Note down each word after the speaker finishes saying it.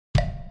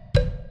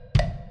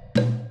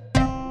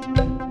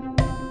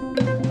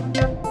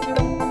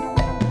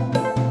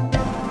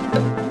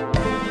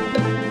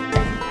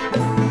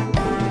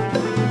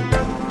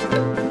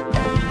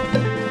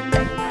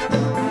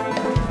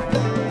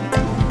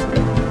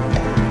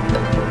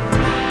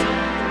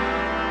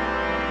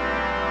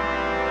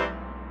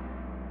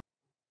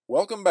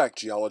Welcome back,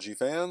 geology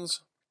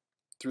fans.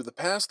 Through the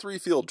past 3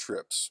 field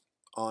trips,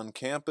 on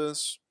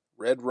campus,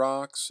 Red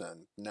Rocks,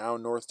 and now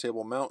North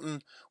Table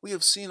Mountain, we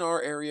have seen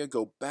our area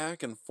go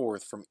back and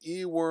forth from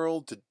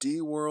E-world to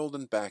D-world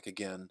and back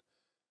again.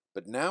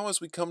 But now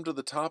as we come to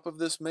the top of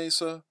this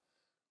mesa,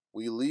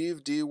 we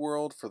leave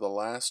D-world for the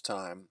last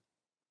time.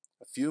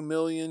 A few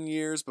million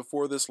years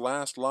before this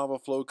last lava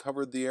flow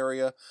covered the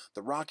area,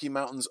 the Rocky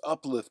Mountains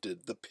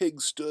uplifted, the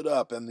pigs stood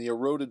up, and the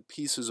eroded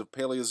pieces of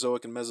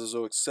Paleozoic and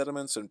Mesozoic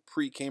sediments and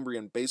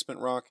Precambrian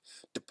basement rock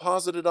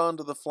deposited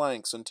onto the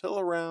flanks until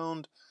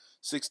around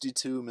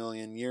 62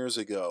 million years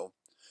ago,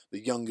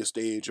 the youngest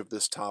age of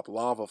this top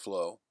lava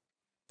flow.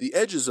 The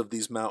edges of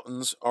these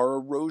mountains are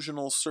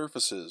erosional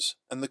surfaces,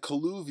 and the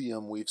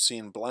colluvium we've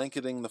seen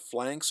blanketing the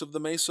flanks of the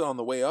mesa on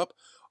the way up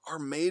are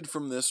made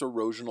from this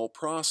erosional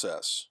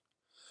process.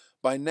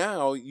 By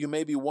now, you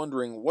may be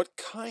wondering what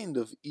kind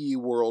of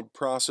E-world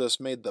process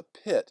made the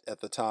pit at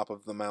the top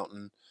of the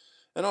mountain,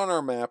 and on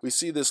our map we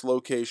see this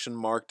location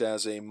marked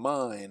as a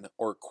mine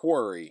or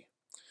quarry.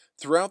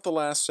 Throughout the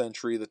last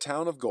century, the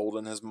town of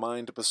Golden has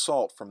mined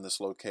basalt from this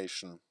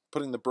location,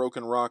 putting the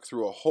broken rock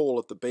through a hole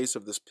at the base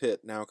of this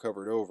pit, now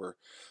covered over.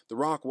 The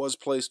rock was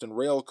placed in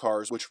rail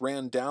cars, which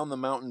ran down the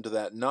mountain to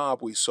that knob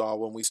we saw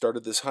when we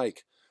started this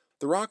hike.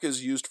 The rock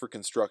is used for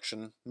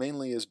construction,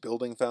 mainly as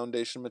building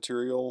foundation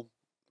material,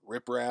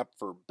 riprap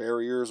for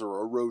barriers or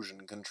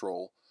erosion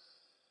control.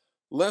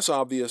 Less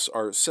obvious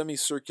are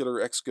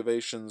semicircular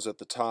excavations at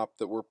the top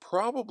that were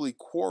probably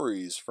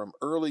quarries from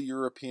early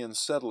European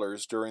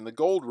settlers during the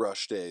gold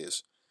rush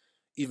days.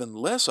 Even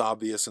less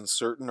obvious and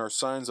certain are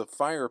signs of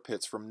fire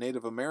pits from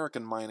Native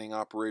American mining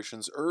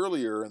operations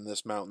earlier in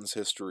this mountain's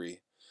history.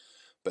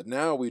 But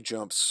now we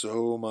jump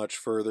so much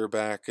further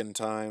back in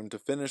time to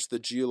finish the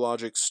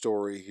geologic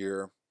story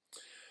here.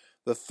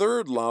 The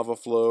third lava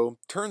flow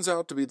turns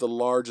out to be the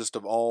largest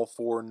of all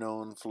 4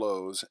 known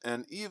flows,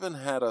 and even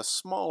had a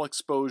small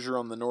exposure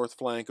on the north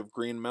flank of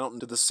Green Mountain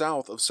to the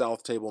south of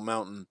South Table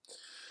Mountain.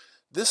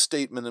 This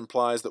statement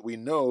implies that we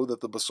know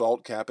that the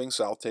basalt capping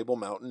South Table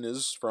Mountain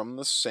is from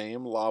the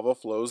same lava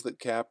flows that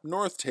cap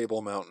North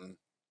Table Mountain.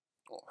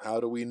 Well,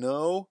 how do we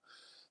know?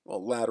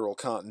 Well, lateral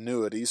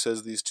continuity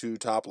says these 2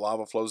 top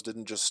lava flows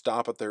didn't just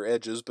stop at their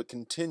edges, but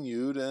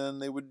continued,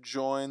 and they would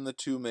join the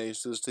 2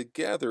 mesas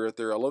together at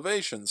their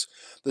elevations.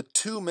 The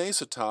 2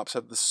 mesa tops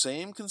have the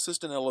same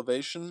consistent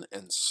elevation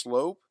and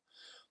slope,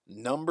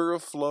 number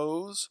of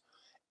flows,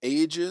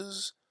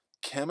 ages,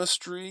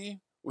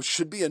 chemistry, which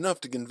should be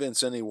enough to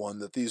convince anyone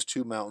that these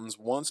 2 mountains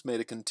once made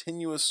a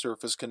continuous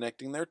surface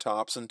connecting their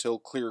tops until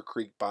Clear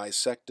Creek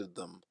bisected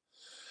them.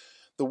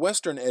 The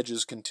western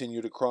edges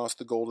continued across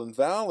the Golden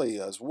Valley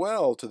as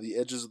well to the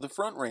edges of the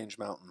Front Range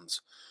Mountains.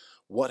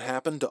 What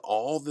happened to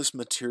all this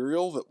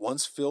material that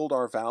once filled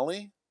our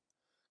valley?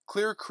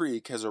 Clear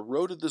Creek has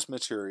eroded this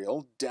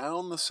material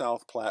down the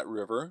South Platte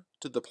River,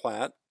 to the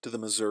Platte, to the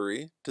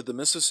Missouri, to the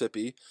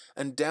Mississippi,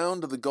 and down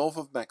to the Gulf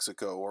of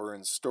Mexico, or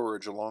in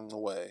storage along the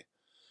way.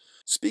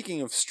 Speaking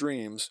of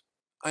streams,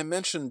 I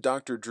mentioned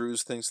Dr.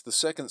 Drews thinks the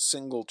second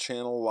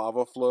single-channel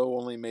lava flow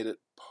only made it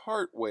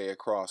part way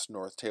across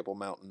North Table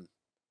Mountain.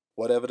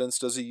 What evidence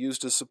does he use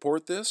to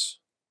support this?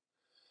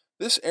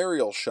 This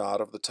aerial shot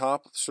of the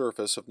top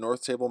surface of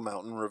North Table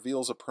Mountain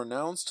reveals a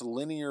pronounced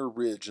linear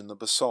ridge in the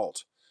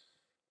basalt.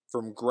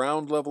 From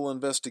ground-level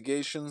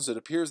investigations, it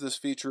appears this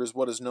feature is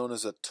what is known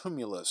as a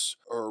tumulus,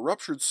 or a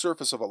ruptured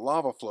surface of a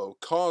lava flow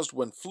caused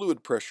when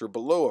fluid pressure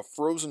below a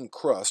frozen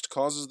crust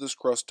causes this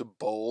crust to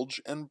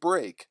bulge and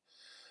break.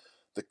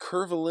 The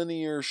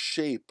curvilinear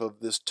shape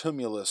of this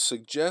tumulus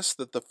suggests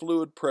that the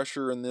fluid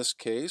pressure in this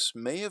case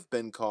may have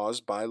been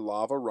caused by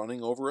lava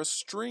running over a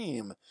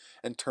stream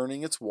and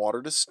turning its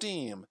water to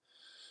steam.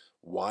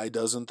 Why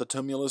doesn't the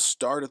tumulus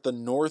start at the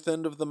north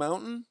end of the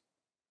mountain?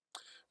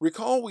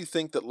 Recall we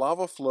think that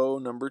lava flow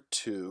number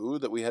 2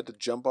 that we had to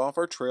jump off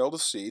our trail to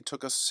see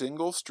took a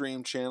single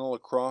stream channel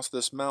across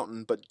this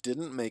mountain but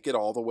didn't make it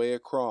all the way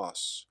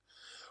across.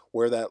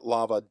 Where that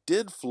lava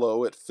did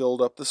flow, it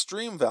filled up the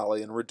stream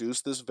valley and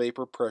reduced this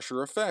vapor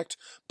pressure effect.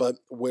 But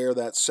where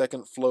that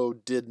second flow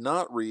did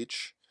not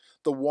reach,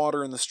 the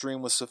water in the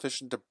stream was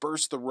sufficient to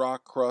burst the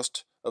rock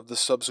crust of the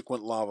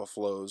subsequent lava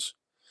flows.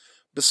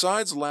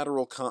 Besides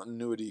lateral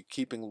continuity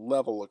keeping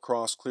level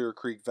across Clear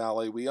Creek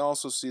Valley, we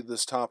also see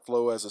this top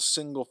flow as a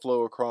single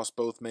flow across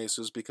both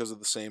mesas because of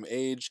the same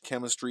age,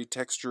 chemistry,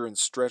 texture, and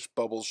stretch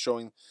bubbles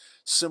showing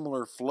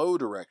similar flow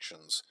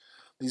directions.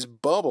 These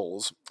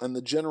bubbles and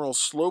the general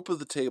slope of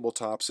the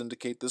tabletops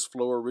indicate this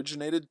flow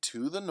originated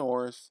to the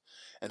north,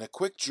 and a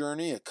quick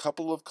journey a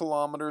couple of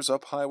kilometers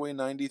up Highway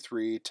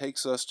 93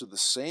 takes us to the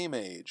same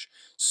age,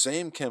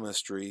 same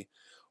chemistry,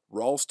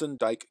 Ralston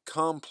Dike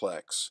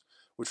Complex,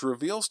 which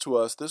reveals to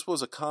us this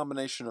was a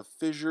combination of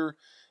fissure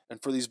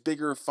and, for these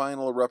bigger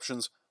final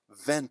eruptions,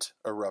 vent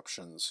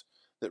eruptions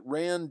that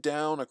ran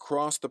down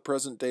across the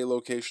present-day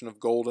location of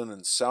Golden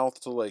and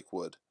south to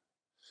Lakewood.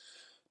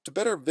 To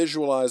better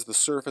visualize the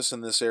surface in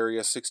this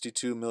area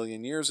 62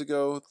 million years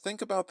ago, think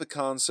about the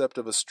concept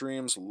of a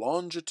stream's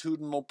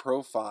longitudinal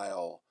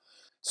profile.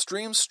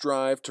 Streams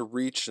strive to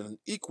reach an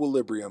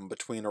equilibrium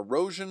between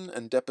erosion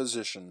and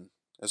deposition.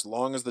 As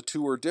long as the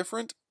two are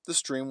different, the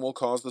stream will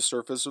cause the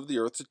surface of the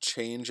earth to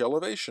change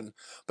elevation,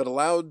 but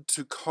allowed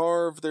to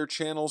carve their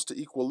channels to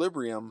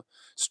equilibrium,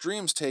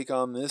 streams take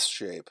on this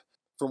shape,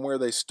 from where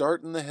they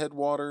start in the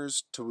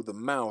headwaters to the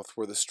mouth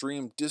where the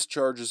stream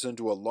discharges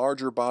into a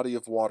larger body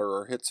of water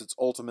or hits its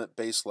ultimate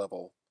base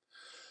level.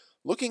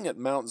 Looking at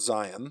Mount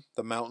Zion,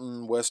 the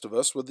mountain west of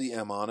us with the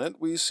M on it,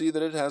 we see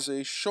that it has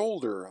a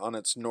shoulder on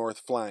its north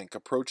flank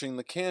approaching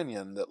the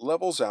canyon that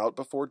levels out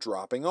before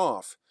dropping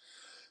off.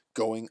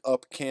 Going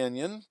up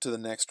canyon to the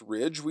next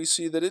ridge, we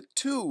see that it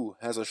too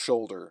has a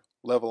shoulder,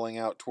 leveling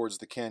out towards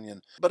the canyon,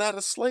 but at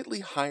a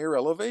slightly higher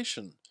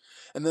elevation.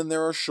 And then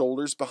there are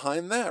shoulders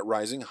behind that,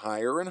 rising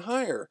higher and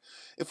higher.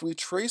 If we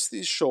trace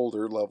these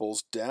shoulder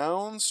levels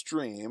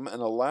downstream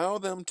and allow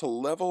them to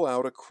level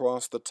out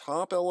across the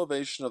top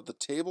elevation of the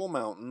Table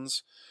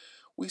Mountains,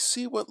 we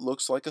see what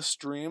looks like a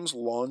stream's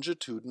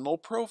longitudinal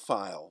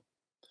profile.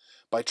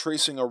 By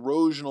tracing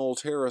erosional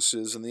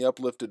terraces in the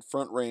uplifted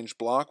Front Range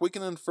block, we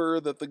can infer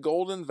that the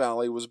Golden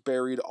Valley was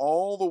buried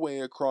all the way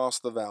across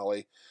the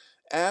valley,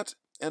 at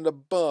and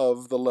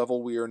above the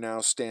level we are now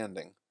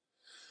standing.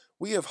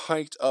 We have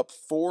hiked up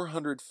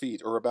 400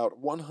 feet, or about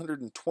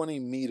 120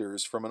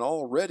 meters, from an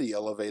already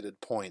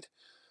elevated point.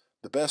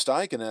 The best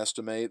I can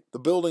estimate, the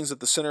buildings at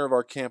the center of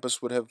our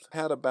campus would have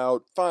had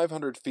about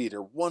 500 feet,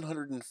 or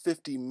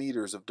 150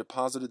 meters of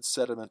deposited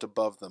sediment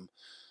above them,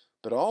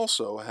 but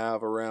also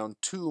have around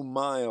 2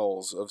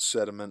 miles of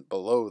sediment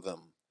below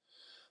them.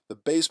 The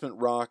basement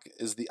rock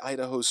is the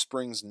Idaho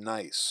Springs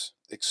gneiss,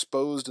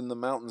 exposed in the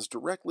mountains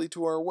directly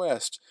to our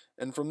west,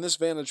 and from this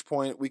vantage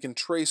point we can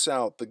trace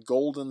out the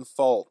golden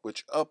fault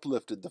which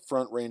uplifted the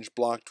Front Range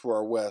block to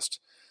our west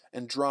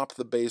and dropped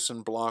the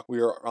basin block we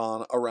are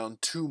on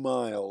around 2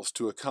 miles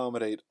to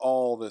accommodate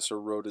all this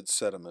eroded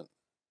sediment.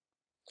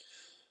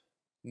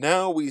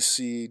 Now we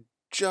see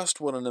just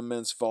what an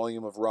immense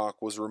volume of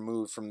rock was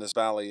removed from this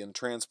valley and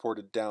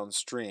transported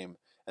downstream,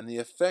 and the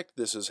effect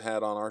this has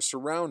had on our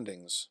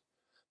surroundings.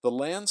 The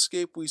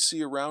landscape we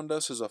see around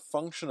us is a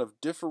function of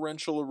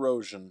differential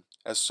erosion,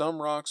 as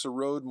some rocks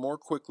erode more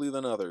quickly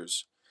than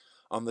others.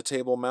 On the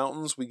Table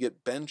Mountains, we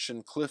get bench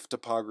and cliff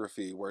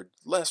topography, where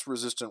less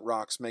resistant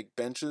rocks make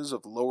benches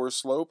of lower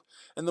slope,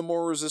 and the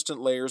more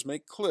resistant layers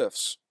make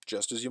cliffs,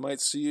 just as you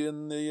might see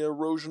in the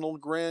erosional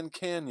Grand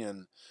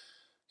Canyon.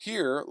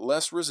 Here,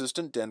 less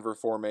resistant Denver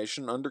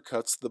Formation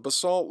undercuts the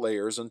basalt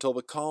layers until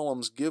the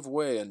columns give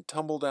way and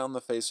tumble down the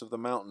face of the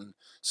mountain,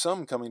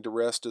 some coming to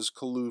rest as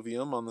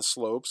colluvium on the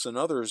slopes and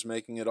others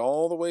making it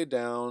all the way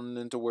down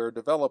into where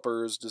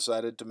developers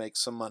decided to make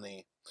some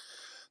money.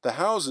 The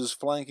houses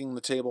flanking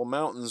the Table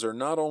Mountains are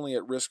not only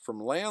at risk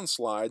from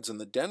landslides in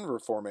the Denver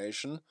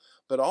Formation,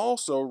 but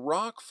also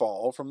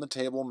rockfall from the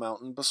Table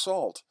Mountain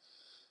basalt.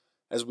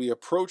 As we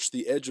approach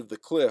the edge of the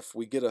cliff,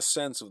 we get a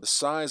sense of the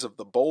size of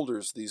the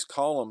boulders these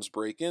columns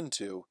break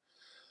into.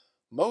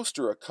 Most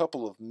are a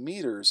couple of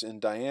meters in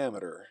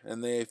diameter,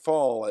 and they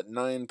fall at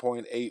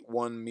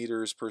 9.81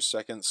 meters per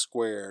second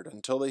squared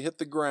until they hit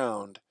the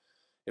ground.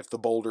 If the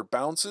boulder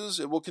bounces,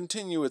 it will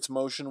continue its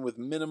motion with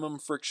minimum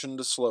friction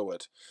to slow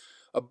it.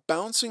 A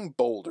bouncing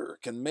boulder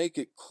can make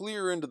it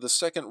clear into the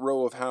second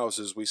row of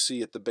houses we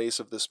see at the base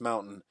of this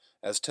mountain,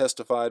 as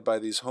testified by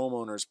these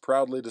homeowners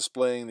proudly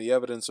displaying the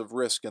evidence of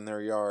risk in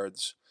their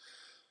yards.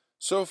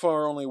 So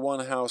far, only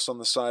one house on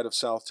the side of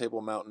South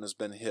Table Mountain has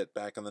been hit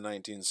back in the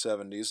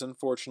 1970s, and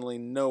fortunately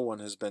no one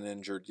has been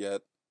injured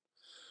yet.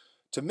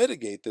 To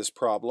mitigate this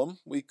problem,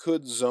 we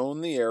could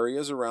zone the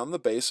areas around the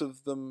base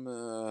of them.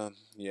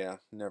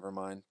 Never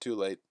mind, too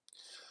late.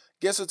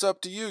 Guess it's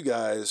up to you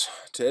guys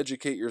to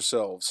educate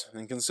yourselves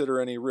and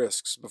consider any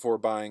risks before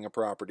buying a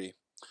property.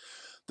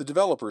 The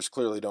developers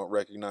clearly don't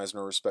recognize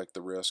nor respect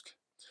the risk.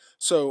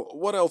 So,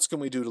 what else can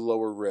we do to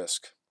lower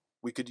risk?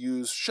 We could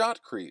use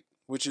shotcrete,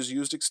 which is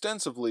used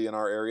extensively in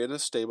our area to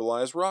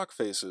stabilize rock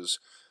faces.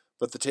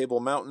 But the Table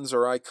Mountains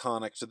are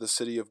iconic to the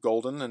city of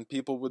Golden, and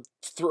people would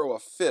throw a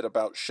fit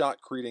about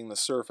shotcreting the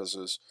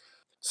surfaces.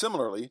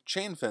 Similarly,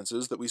 chain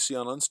fences that we see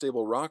on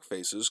unstable rock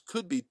faces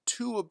could be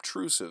too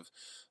obtrusive,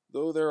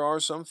 though there are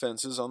some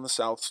fences on the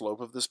south slope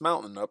of this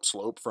mountain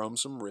upslope from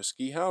some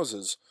risky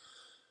houses.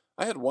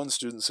 I had one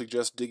student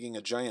suggest digging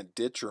a giant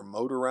ditch or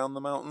moat around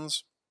the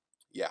mountains.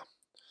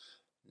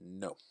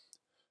 No.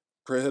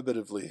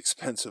 Prohibitively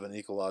expensive and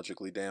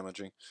ecologically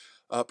damaging.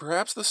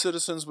 Perhaps the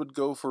citizens would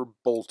go for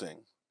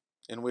bolting,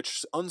 in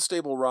which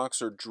unstable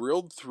rocks are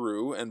drilled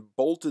through and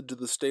bolted to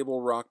the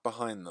stable rock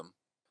behind them.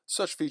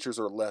 Such features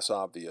are less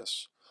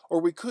obvious.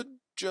 Or we could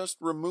just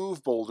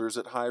remove boulders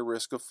at high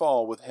risk of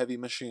fall with heavy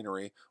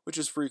machinery, which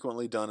is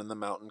frequently done in the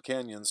mountain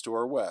canyons to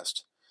our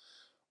west.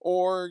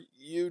 Or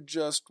you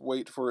just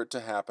wait for it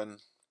to happen,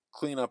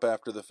 clean up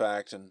after the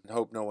fact, and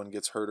hope no one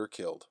gets hurt or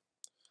killed.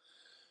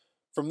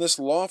 From this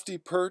lofty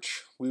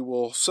perch, we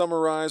will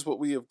summarize what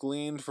we have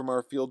gleaned from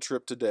our field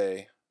trip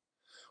today.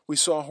 We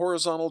saw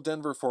horizontal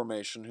Denver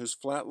Formation, whose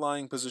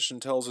flat-lying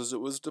position tells us it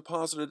was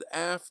deposited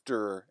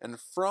after and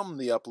from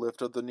the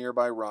uplift of the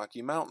nearby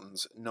Rocky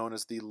Mountains, known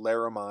as the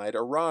Laramide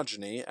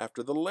orogeny,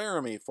 after the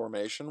Laramie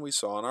Formation we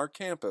saw on our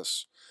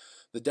campus.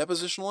 The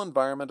depositional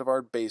environment of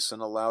our basin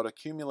allowed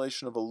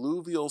accumulation of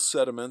alluvial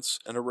sediments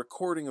and a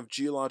recording of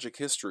geologic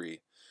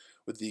history.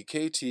 With the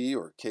KT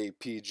or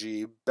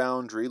KPG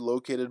boundary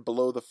located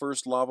below the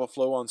first lava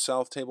flow on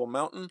South Table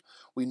Mountain,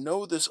 we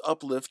know this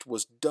uplift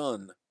was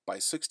done by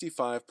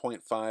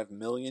 65.5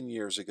 million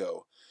years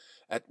ago,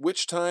 at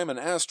which time an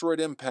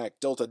asteroid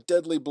impact dealt a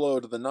deadly blow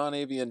to the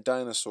non-avian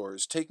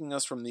dinosaurs, taking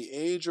us from the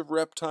age of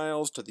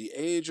reptiles to the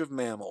age of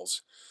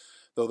mammals.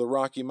 Though the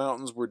Rocky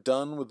Mountains were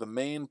done with the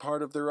main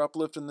part of their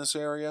uplift in this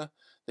area,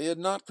 they had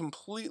not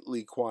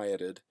completely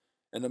quieted,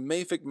 and a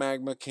mafic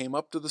magma came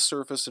up to the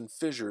surface in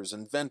fissures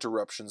and vent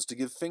eruptions to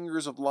give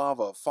fingers of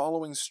lava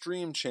following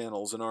stream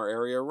channels in our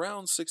area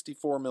around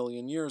 64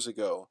 million years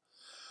ago.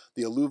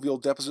 The alluvial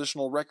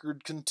depositional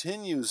record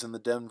continues in the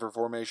Denver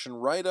Formation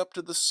right up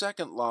to the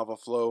second lava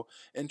flow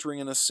entering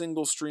in a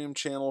single stream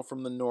channel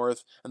from the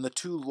north and the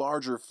two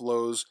larger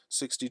flows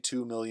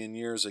 62 million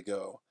years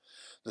ago.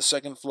 The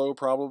second flow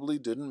probably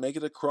didn't make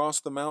it across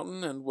the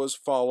mountain and was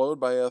followed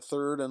by a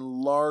third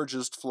and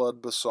largest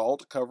flood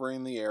basalt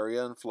covering the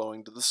area and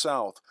flowing to the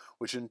south,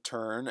 which in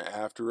turn,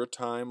 after a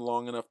time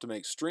long enough to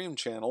make stream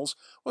channels,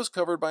 was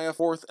covered by a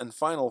fourth and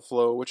final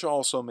flow which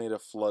also made a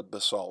flood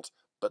basalt,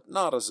 but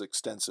not as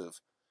extensive.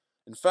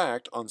 In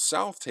fact, on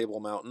South Table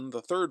Mountain,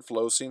 the third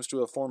flow seems to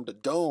have formed a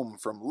dome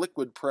from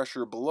liquid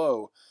pressure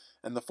below,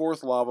 and the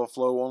fourth lava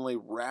flow only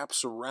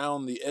wraps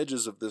around the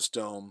edges of this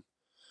dome.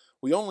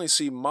 We only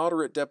see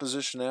moderate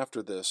deposition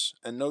after this,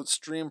 and note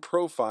stream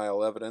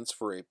profile evidence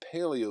for a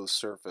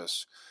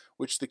paleosurface,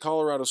 which the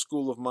Colorado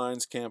School of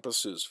Mines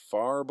campus is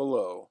far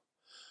below.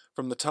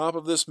 From the top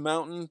of this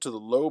mountain to the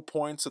low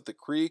points at the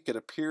creek, it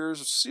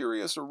appears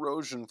serious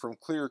erosion from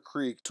Clear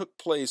Creek took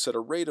place at a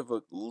rate of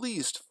at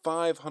least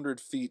 500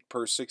 feet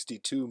per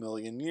 62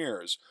 million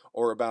years,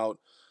 or about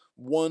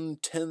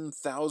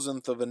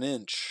 1/10,000th of an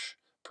inch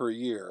per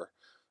year,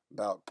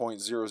 about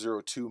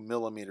 0.002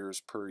 millimeters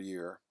per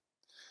year.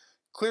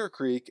 Clear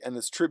Creek and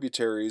its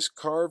tributaries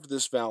carved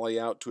this valley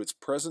out to its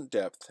present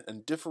depth,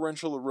 and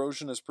differential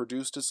erosion has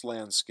produced its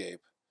landscape.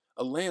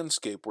 A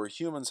landscape where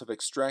humans have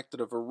extracted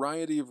a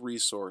variety of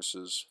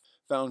resources,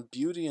 found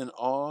beauty and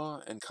awe,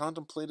 and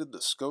contemplated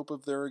the scope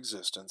of their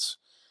existence.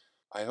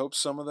 I hope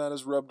some of that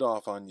has rubbed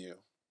off on you.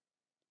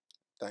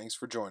 Thanks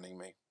for joining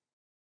me.